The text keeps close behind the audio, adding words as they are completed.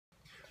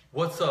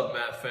What's up,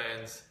 math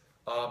fans?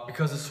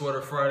 Because it's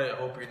Sweater Friday, I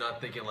hope you're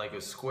not thinking like a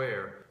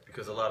square,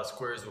 because a lot of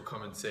squares will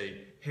come and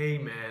say, hey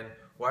man,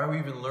 why are we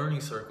even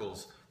learning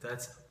circles?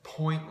 That's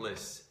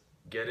pointless.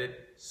 Get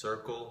it?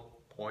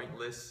 Circle,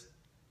 pointless.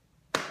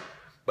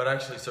 But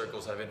actually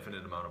circles have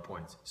infinite amount of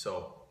points.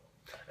 So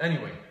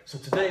anyway, so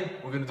today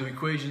we're going to do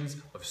equations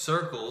of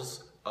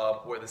circles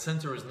where the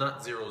center is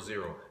not 0,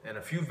 0. And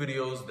a few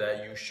videos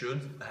that you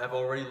should have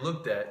already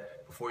looked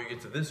at before you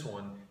get to this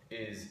one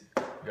is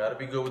you got to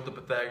be good with the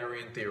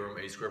Pythagorean theorem,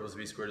 a squared plus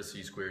b squared is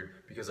c squared,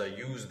 because I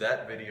used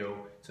that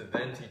video to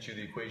then teach you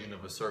the equation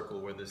of a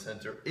circle where the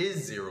center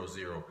is 0,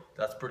 0.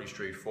 That's pretty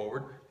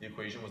straightforward. The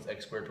equation was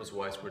x squared plus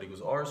y squared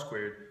equals r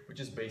squared, which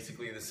is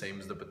basically the same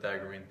as the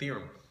Pythagorean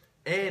theorem.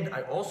 And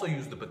I also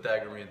used the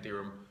Pythagorean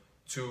theorem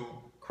to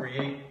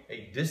create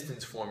a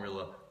distance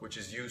formula, which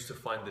is used to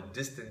find the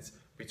distance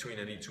between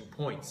any 2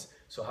 points.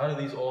 So how do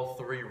these all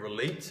three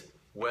relate?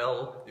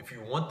 Well, if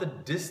you want the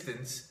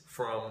distance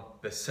from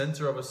the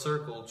center of a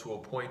circle to a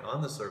point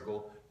on the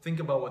circle,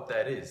 think about what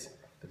that is.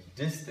 The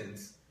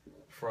distance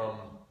from,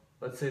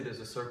 let's say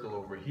there's a circle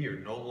over here,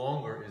 no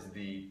longer is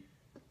the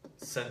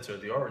center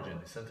the origin.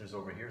 The center is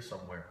over here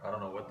somewhere. I don't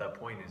know what that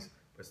point is,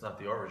 but it's not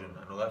the origin.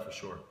 I know that for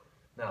sure.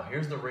 Now,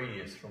 here's the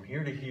radius. From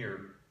here to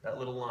here, that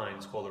little line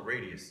is called a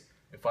radius.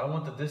 If I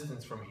want the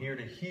distance from here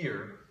to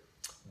here,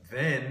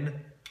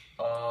 then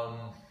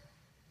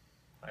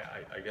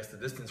I guess the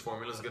distance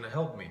formula is going to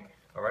help me.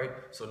 All right.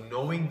 So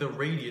knowing the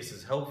radius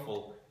is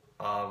helpful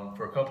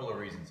for a couple of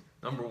reasons.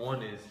 Number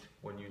one is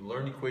when you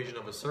learn the equation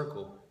of a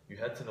circle, you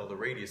had to know the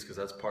radius because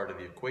that's part of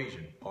the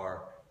equation.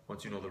 Or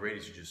once you know the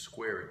radius, you just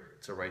square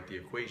it to write the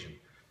equation.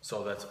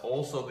 So that's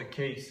also the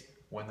case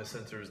when the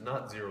center is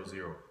not 0,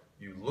 0.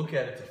 You look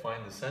at it to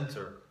find the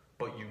center,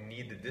 but you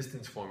need the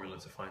distance formula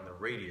to find the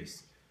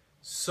radius.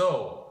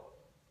 So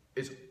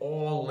it's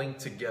all linked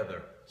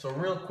together. So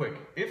real quick,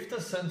 if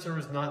the center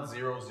is not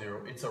 0,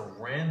 0, it's a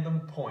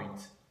random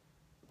point,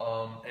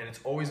 and it's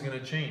always going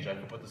to change. I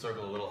can put the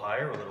circle a little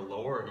higher, a little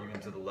lower, or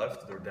even to the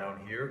left or down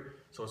here.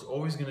 So it's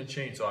always going to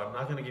change. So I'm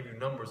not going to give you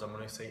numbers. I'm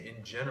going to say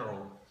in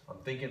general, I'm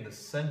thinking the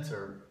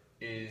center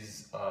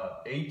is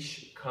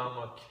h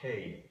comma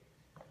k.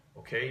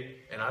 Okay,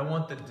 and I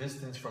want the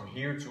distance from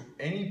here to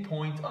any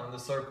point on the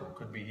circle.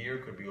 Could be here,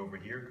 could be over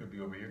here, could be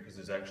over here, because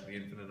there's actually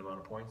an infinite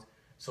amount of points.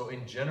 So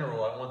in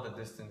general, I want the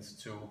distance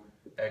to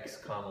x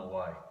comma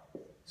y.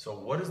 So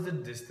what is the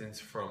distance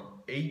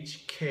from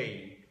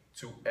hk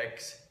to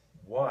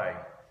xy?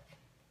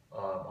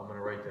 I'm going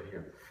to write that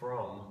here.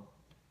 From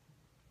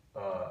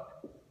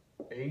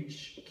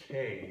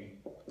hk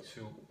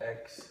to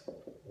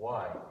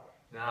xy.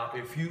 Now,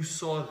 if you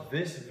saw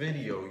this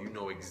video, you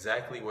know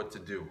exactly what to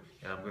do,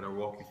 and I'm going to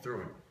walk you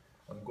through it.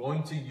 I'm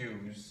going to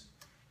use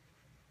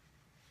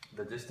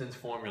the distance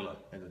formula,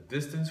 and the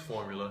distance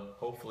formula,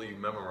 hopefully you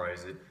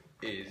memorize it,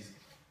 is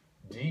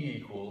d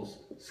equals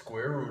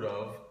square root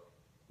of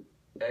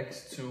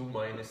x2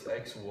 minus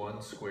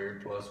x1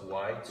 squared plus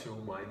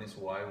y2 minus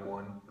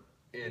y1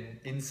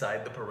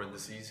 inside the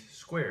parentheses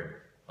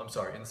squared. I'm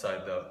sorry,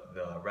 inside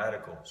the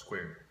radical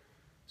squared.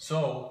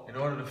 So, in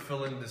order to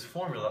fill in this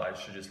formula, I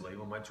should just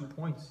label my 2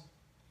 points.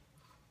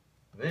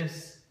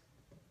 This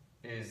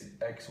is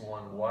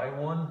x1,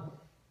 y1,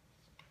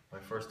 my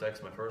first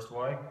x, my first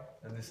y,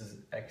 and this is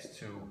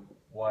x2,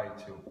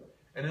 y2.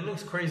 And it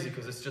looks crazy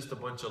because it's just a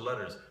bunch of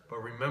letters,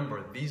 but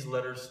remember, these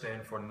letters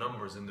stand for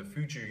numbers. In the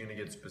future, you're going to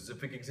get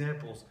specific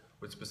examples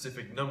with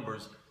specific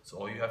numbers, so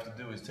all you have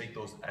to do is take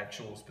those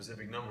actual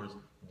specific numbers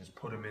and just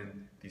put them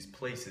in these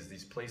places,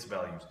 these place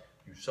values.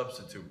 You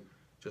substitute.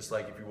 Just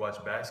like if you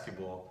watch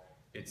basketball,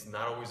 it's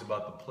not always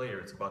about the player,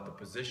 it's about the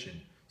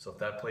position. So if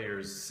that player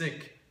is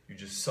sick, you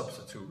just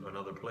substitute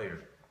another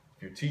player.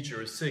 If your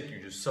teacher is sick, you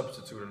just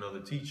substitute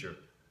another teacher,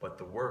 but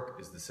the work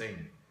is the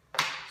same.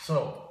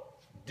 So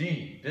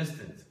d,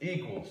 distance,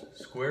 equals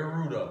square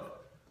root of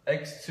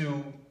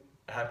x2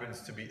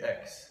 happens to be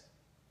x.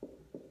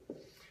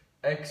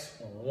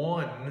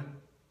 x1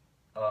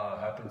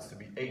 happens to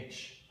be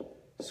h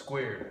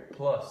squared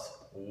plus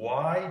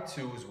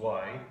y2 is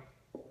y,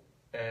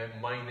 and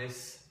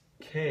minus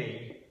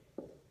k,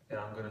 and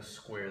I'm going to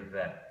square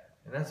that.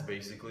 And that's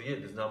basically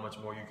it. There's not much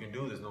more you can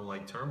do. There's no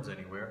like terms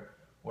anywhere.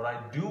 What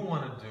I do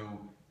want to do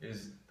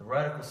is the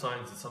radical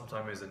signs that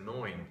sometimes is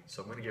annoying,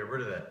 so I'm going to get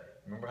rid of that.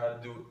 Remember how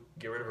to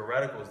get rid of a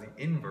radical is the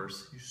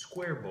inverse. You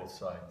square both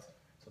sides.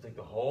 So take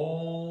the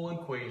whole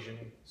equation,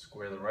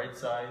 square the right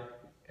side,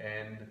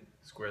 and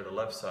square the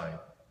left side.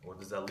 What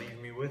does that leave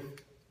me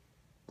with?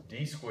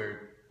 D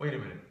squared. Wait a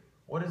minute.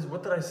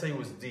 What did I say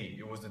was d?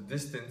 It was the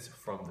distance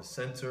from the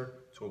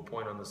center to a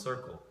point on the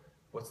circle.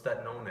 What's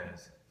that known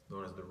as? It's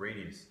known as the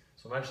radius.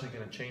 So I'm actually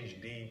going to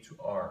change d to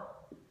r.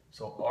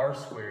 So r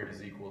squared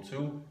is equal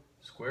to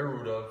square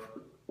root of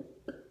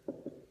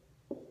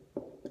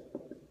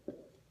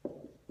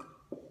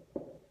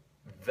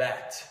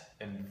that.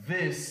 And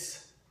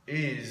this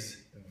is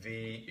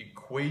the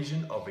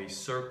equation of a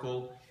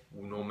circle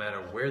no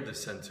matter where the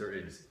center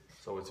is.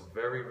 So it's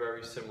very,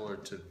 very similar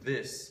to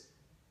this,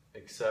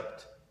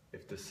 except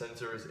if the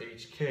center is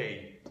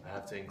HK, I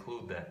have to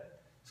include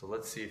that. So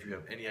let's see if you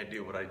have any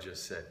idea what I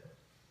just said.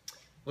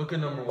 Look at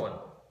number 1.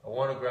 I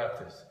want to graph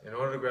this. In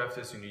order to graph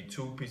this, you need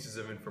 2 pieces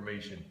of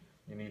information.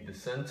 You need the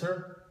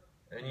center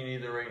and you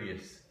need the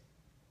radius.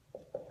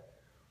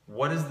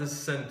 What is the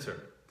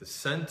center? The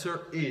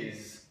center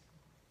is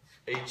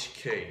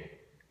HK.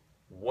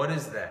 What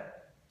is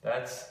that?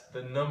 That's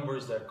the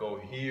numbers that go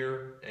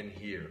here and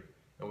here.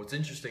 And what's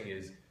interesting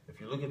is,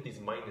 if you look at these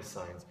minus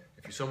signs,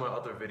 if you saw my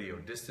other video,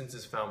 distance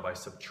is found by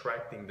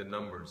subtracting the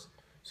numbers.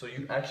 So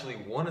you actually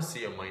want to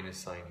see a minus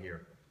sign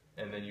here,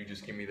 and then you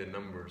just give me the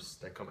numbers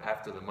that come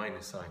after the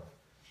minus sign.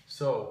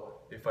 So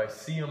if I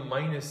see a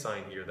minus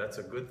sign here, that's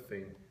a good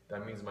thing.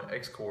 That means my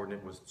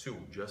x-coordinate was 2,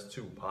 just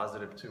 2,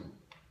 positive 2.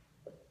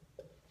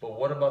 But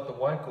what about the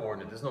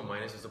y-coordinate? There's no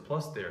minus, there's a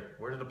plus there.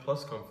 Where did the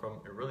plus come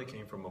from? It really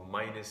came from a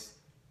minus,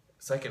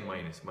 second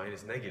minus,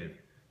 minus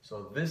negative.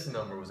 So this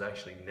number was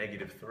actually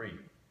negative 3.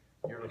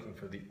 You're looking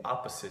for the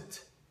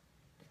opposite.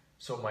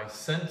 So my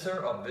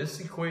center of this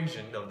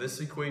equation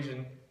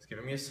is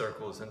giving me a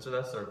circle. The center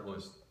of that circle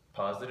is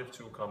positive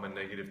 2 comma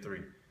negative 3.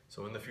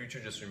 So in the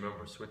future, just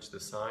remember, switch the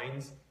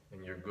signs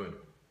and you're good.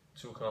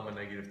 2 comma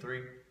negative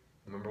 3.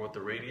 Remember what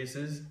the radius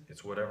is?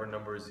 It's whatever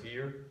number is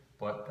here,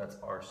 but that's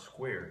r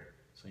squared.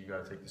 So you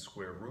gotta take the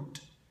square root,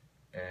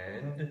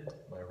 and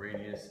my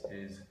radius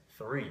is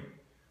 3.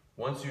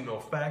 Once you know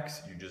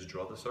facts, you just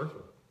draw the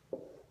circle.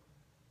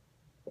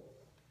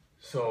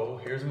 So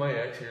here's my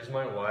x, here's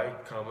my y,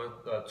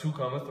 2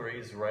 comma 3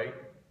 is right,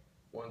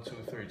 1, 2,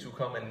 3. 2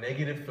 comma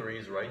negative 3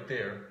 is right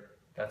there.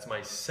 That's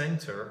my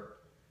center.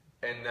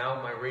 And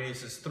now my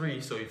radius is 3,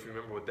 so if you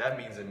remember what that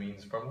means, it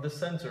means from the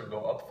center,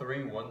 go up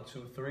 3, 1,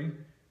 2, 3.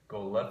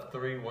 Go left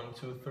 3, 1,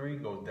 2, 3.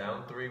 Go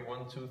down 3,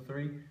 1, 2,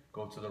 3.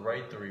 Go to the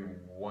right 3,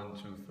 1,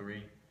 2,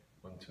 3.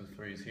 1, 2,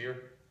 3 is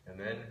here. And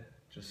then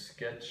just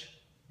sketch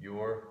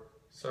your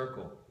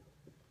circle.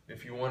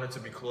 If you want it to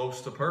be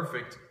close to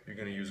perfect, you're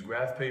going to use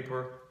graph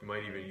paper. You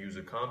might even use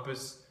a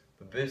compass.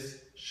 But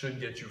this should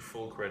get you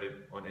full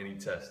credit on any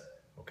test.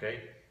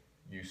 Okay?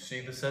 You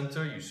see the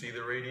center, you see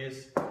the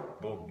radius,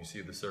 boom, you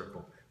see the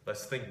circle.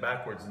 Let's think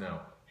backwards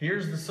now.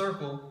 Here's the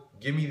circle,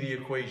 give me the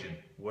equation.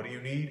 What do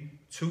you need?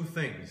 2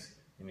 things.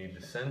 You need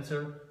the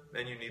center,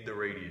 and you need the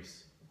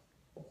radius.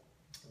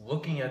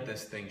 Looking at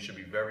this thing should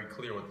be very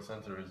clear what the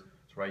center is.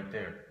 It's right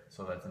there.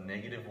 So that's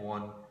negative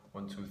 1,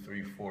 1, 2,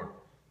 3, 4.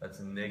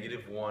 That's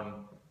negative 1,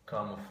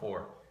 comma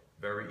 4.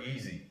 Very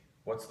easy.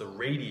 What's the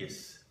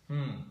radius?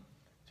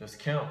 Just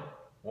count.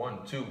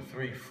 1, 2,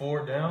 3,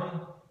 4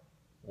 down.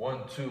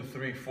 1, 2,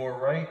 3, 4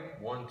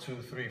 right. 1,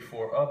 2, 3,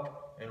 4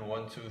 up. And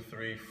 1, 2,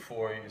 3,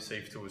 4, you're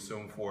safe to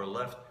assume 4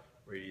 left.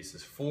 Radius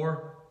is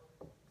 4.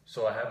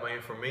 So I have my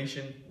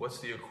information. What's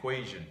the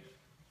equation?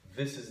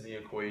 This is the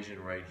equation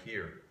right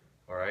here.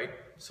 All right?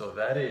 So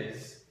that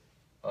is,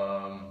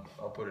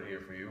 I'll put it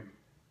here for you.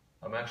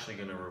 I'm actually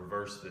going to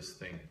reverse this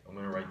thing. I'm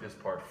going to write this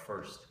part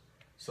first.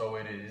 So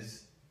it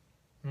is,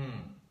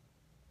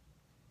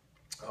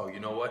 oh,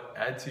 you know what?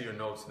 Add to your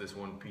notes this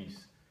one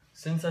piece.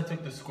 Since I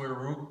took the square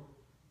root,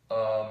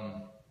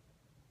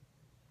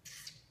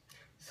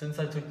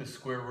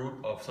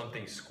 of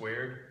something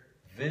squared,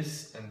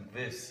 this and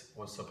this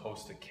was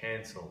supposed to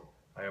cancel.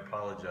 I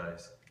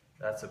apologize.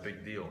 That's a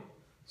big deal.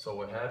 So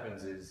what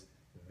happens is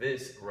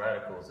this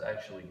radical is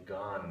actually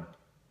gone.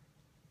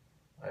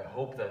 I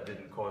hope that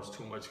didn't cause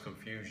too much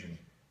confusion.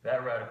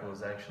 That radical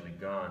is actually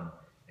gone.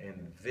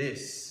 And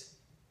this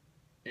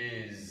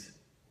is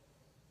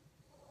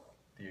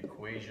the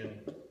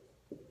equation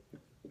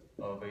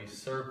of a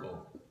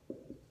circle.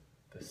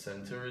 The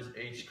center is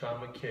h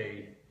comma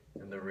k,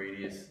 and the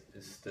radius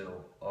is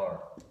still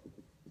r.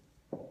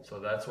 So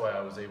that's why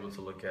I was able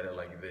to look at it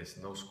like this,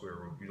 no square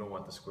root. You don't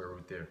want the square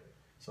root there.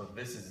 So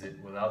this is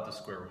it without the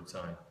square root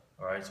sign.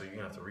 All right, so you're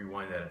gonna have to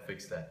rewind that and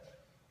fix that.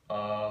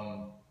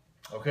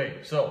 Okay,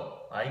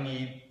 so I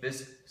need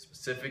this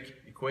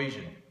specific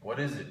equation. What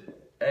is it?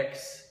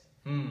 X,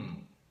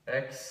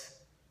 x,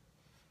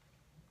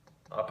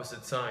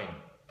 opposite sign,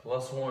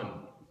 plus 1,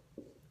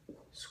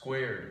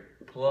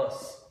 squared,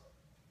 plus,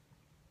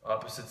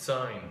 opposite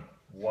sign,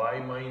 y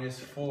minus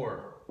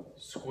 4,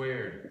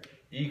 squared,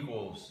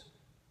 equals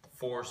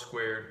 4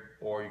 squared,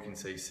 or you can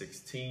say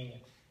 16.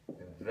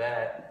 And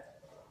that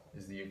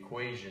is the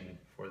equation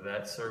for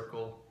that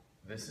circle.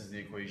 This is the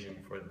equation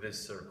for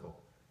this circle.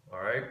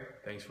 All right,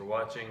 thanks for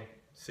watching.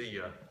 See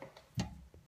ya.